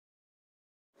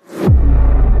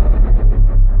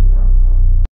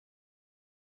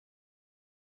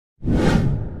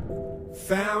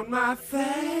Found my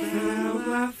fate, found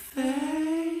my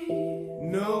fate.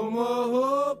 No more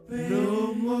hoping,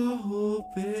 no more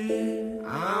hoping.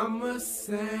 I'ma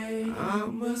say,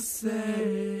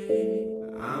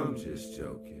 I'm just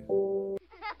joking.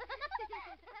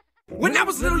 When I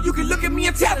was little, you could look at me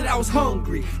and tell that I was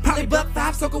hungry. Probably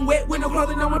 $1.05 soaking wet with no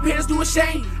clothing on, my parents doing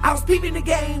shame. I was peeping the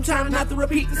game, trying not to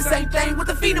repeat the same thing with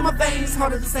the feet in my veins.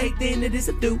 Harder to say than it is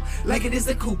to do, like it is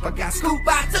a coupe. I got scoop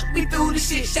by, took me through the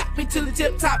shit, shot me to the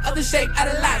tip top of the shape out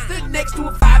of line. Stood next to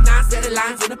a 5'9", set of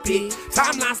lines in a pig.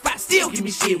 Timeline spot, still give me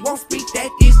shit. Won't speak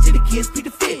that ish to the kids, speak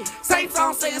the fit. Same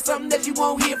song saying something that you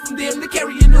won't hear from them to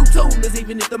carry a new tune. Cause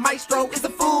even if the maestro is a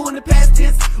fool in the past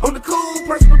tense, on the cool,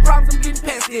 personal problems, I'm getting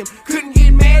past them. Couldn't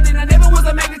get mad and I never was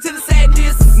a magnet to the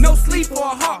sadness. No sleep or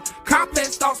a heart,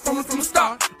 complex thoughts from the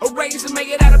start. Arranged to make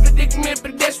it out of predicament,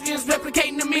 pedestrians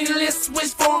replicating the meaningless.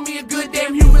 Wish for me a good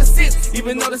damn human sense.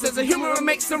 Even though this is a humor, it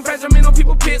makes some fragile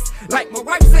people piss. Like my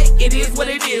wife say, it is what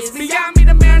it is. Beyond me,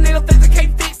 the marinate of things I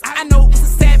can't fix. I know it's a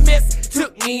sad mess.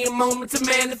 Took me a moment to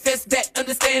manifest that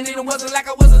understanding. It wasn't like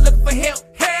I wasn't looking for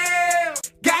help. Hell,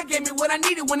 God gave me what I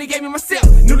needed when He gave me myself.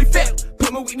 Newly felt,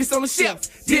 put my weakness on the shelf.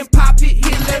 Then pop it,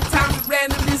 hit left time to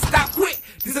randomly stop quick.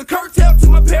 There's a curtail to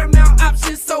my paramount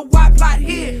options, so why plot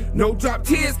here? No drop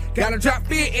tears, gotta drop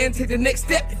fear and take the next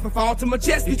step. If I fall to my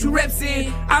chest, get 2 reps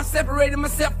in. I've separated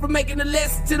myself from making the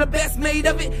less to the best made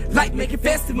of it. Like making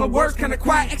festive, my words kinda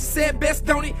quiet, extra said best,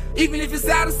 don't it? Even if it's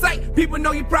out of sight, people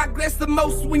know you progress the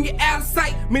most when you're out of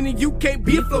sight. Meaning you can't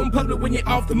be a float in public when you're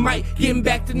off the mic. Getting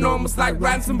back to normal's like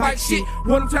riding some bike shit.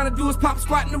 What I'm trying to do is pop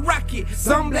squat in the rocket.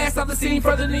 Some blast off the scene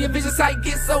further than your vision sight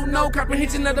gets, so no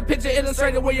comprehension of the picture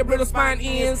illustrated where your brittle spine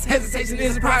ends. Hesitation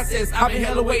is a process. I've been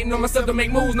hella waiting on myself to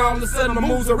make moves. Now all of a sudden my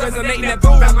moves are resonating that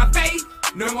boom. Got my faith,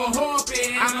 no more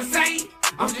hoping. I'm a saint,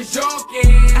 I'm just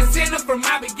joking. I sinned up from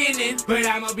my beginning, but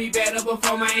I'ma be better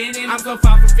before my ending. I'm so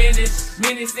far from finished.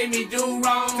 Minutes see me do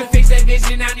wrong. To fix that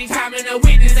vision, I need time and a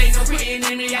witness. Ain't no quitting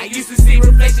in me. I used to see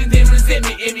reflections and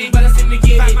resentment in me, but I seem to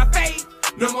get it. Got my faith,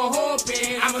 no more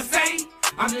hoping. I'm a saint,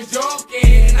 I'm just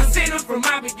joking. I sinned up from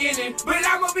my beginning, but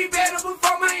I'ma be better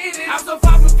before my ending. I'm so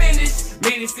far from finished.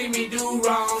 Minutes see me do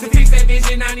wrong. To fix that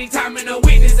vision, I need time and a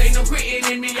witness. Ain't no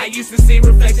quitting in me. I used to see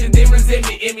reflections and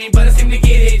resentment in me, but I seem to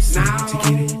get it now.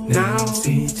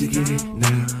 Seem to get it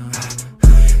now.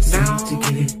 Seem to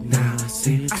get it now.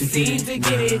 Seem to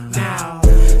get it now.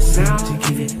 Seem to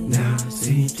get it now.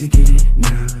 Seem to get it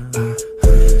now.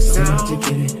 Seem to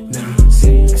get it now.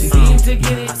 Seem to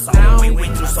get it now. We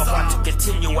went through so hard to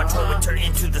continue. I told return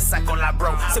into the cycle I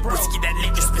broke. Sip whiskey that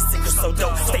liquor specific so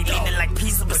dope. Stay leaning like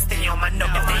pieces, but stay on my note.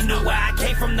 If they knew where I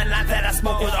came from, the line that I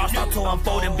smoke would all start to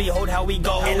unfold. And behold how we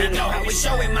go. And I know how we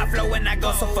showing my flow when I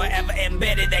go. So forever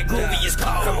embedded, that groovy is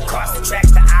cold. From across the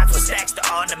tracks, the odds were stacks. The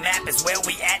on the map is where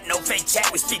we at. No fake chat,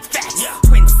 we speak facts.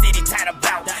 Twin City tied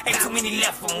about. Ain't too many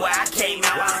left from where I came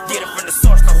out. Get it from the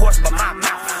source, no horse but my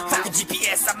mouth. Fuck the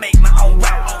GPS, I make my own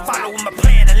route. Following my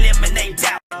plan, eliminate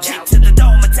doubt. Keep to the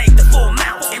dome and take the full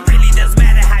mount. It really does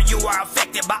matter how you are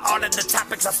affected by all of the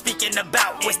topics I'm speaking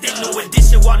about. It's the new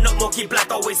edition, one no more keep black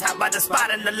always hot by the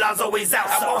spot and the law's always out.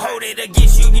 I won't hold it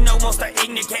against you, you know most are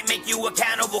ignorant, can't make you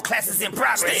accountable, classes in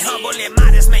progress. Stay humble and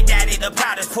modest, make daddy the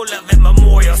proudest, pull up in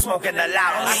memorial, smoking the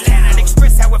loudest. I cannot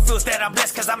express how it feels that I'm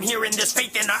blessed, cause I'm hearing this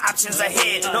faith in our options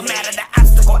ahead. No matter the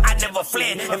obstacle, I never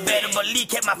fled, and better believe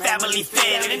kept my family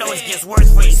fed. And it always gets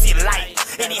worse when you see the light.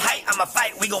 Any height, I'ma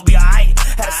fight, we gon' be alright.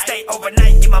 Had to stay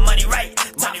overnight, get my money right.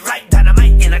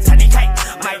 Dynamite in a tiny kite.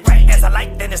 Might right as I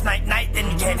like, then it's night,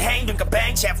 then you can't hang. Drink a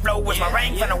bang, chat flow with my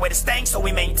rain. Find a way to sting, so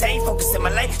we maintain. Focus in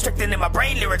my lane, stricter in my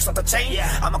brain, lyrics on the chain.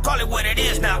 I'ma call it what it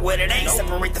is, not what it ain't.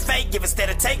 Separate the fake, give instead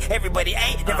of take. Everybody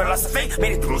ain't, never lost a faith.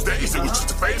 Made it through those days, it was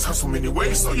just a phase. Hustle many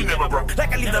ways, so you never broke.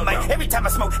 Like I leave the mic every time I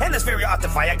smoke, and that's very often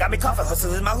fire. Got me coughing,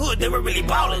 hustles in my hood, they were really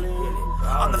ballin'.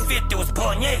 On the 5th, it was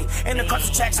Ponye. In the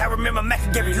country tracks, I remember Mac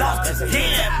and Gary Lofton.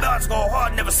 Yeah, bars go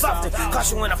hard, never soften.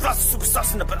 Caution when I floss, super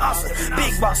saucing up and awesome.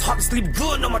 Big boss, hawking, sleep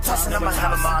good, no more tossing. I'ma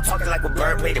have them all talking like a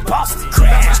bird played in Boston.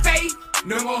 Got my faith,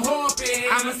 no more hoping.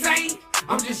 I'm a saint,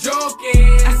 I'm just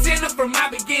joking. I sinned up from my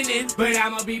beginning, but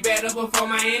I'ma be better before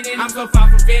my ending. I'm so far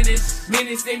from finished.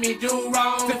 Minutes see me do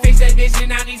wrong. To fix that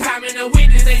vision, I need time and a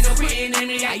witness. Ain't no quitting in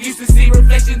me. I used to see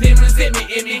reflections and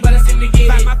resentment in me, but I seem to get it.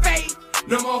 By my faith,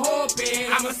 no more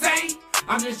hoping. I'm a saint,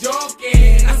 I'm just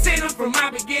joking. I sinned up from my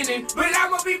beginning, but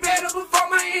I'ma be better before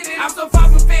my ending. I'm so far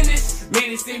from finished.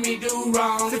 Minutes see me do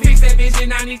wrong. To fix that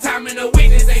vision, I need time and a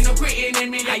witness. Ain't no quitting in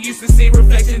me. I used to see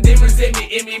reflections and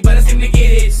resentment in me, but I seem to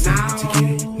get it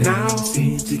now.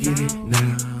 Seem to get it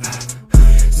now.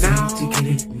 Seem to get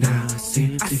it now.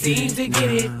 Seem to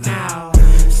get it now.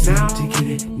 Seem to get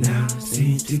it now.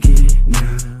 Seem to get it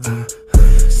now.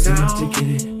 seem to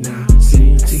get it now,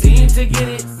 seem to get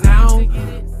it.